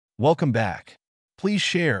Welcome back. Please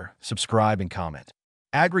share, subscribe, and comment.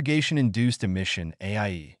 Aggregation-induced emission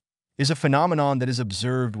 (AIE) is a phenomenon that is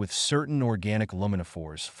observed with certain organic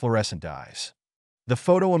luminophores, fluorescent dyes. The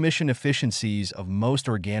photoemission efficiencies of most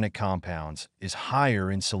organic compounds is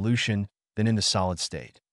higher in solution than in the solid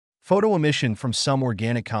state. Photoemission from some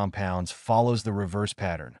organic compounds follows the reverse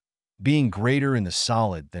pattern, being greater in the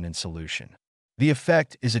solid than in solution. The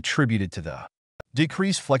effect is attributed to the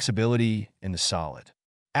decreased flexibility in the solid.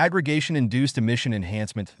 Aggregation-induced emission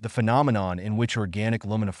enhancement, the phenomenon in which organic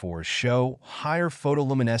luminophores show higher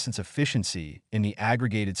photoluminescence efficiency in the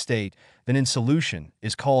aggregated state than in solution,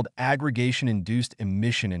 is called aggregation-induced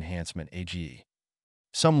emission enhancement (AGE).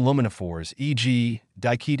 Some luminophores, e.g.,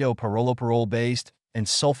 diketoparolopyrrole-based and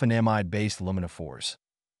sulfonamide-based luminophores,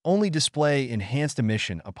 only display enhanced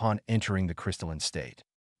emission upon entering the crystalline state.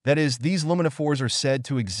 That is, these luminophores are said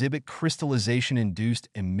to exhibit crystallization-induced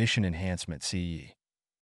emission enhancement (CE).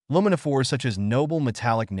 Luminophores such as noble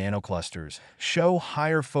metallic nanoclusters show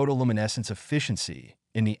higher photoluminescence efficiency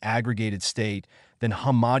in the aggregated state than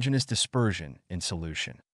homogeneous dispersion in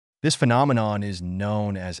solution. This phenomenon is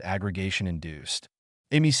known as aggregation-induced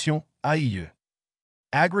emission (AIE).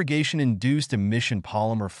 Aggregation-induced emission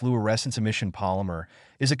polymer fluorescence emission polymer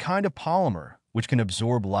is a kind of polymer which can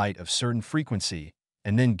absorb light of certain frequency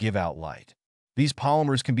and then give out light. These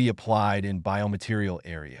polymers can be applied in biomaterial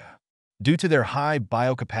area. Due to their high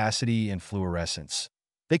biocapacity and fluorescence,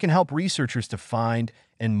 they can help researchers to find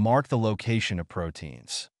and mark the location of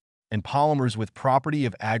proteins. And polymers with property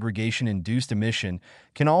of aggregation-induced emission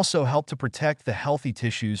can also help to protect the healthy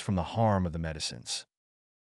tissues from the harm of the medicines.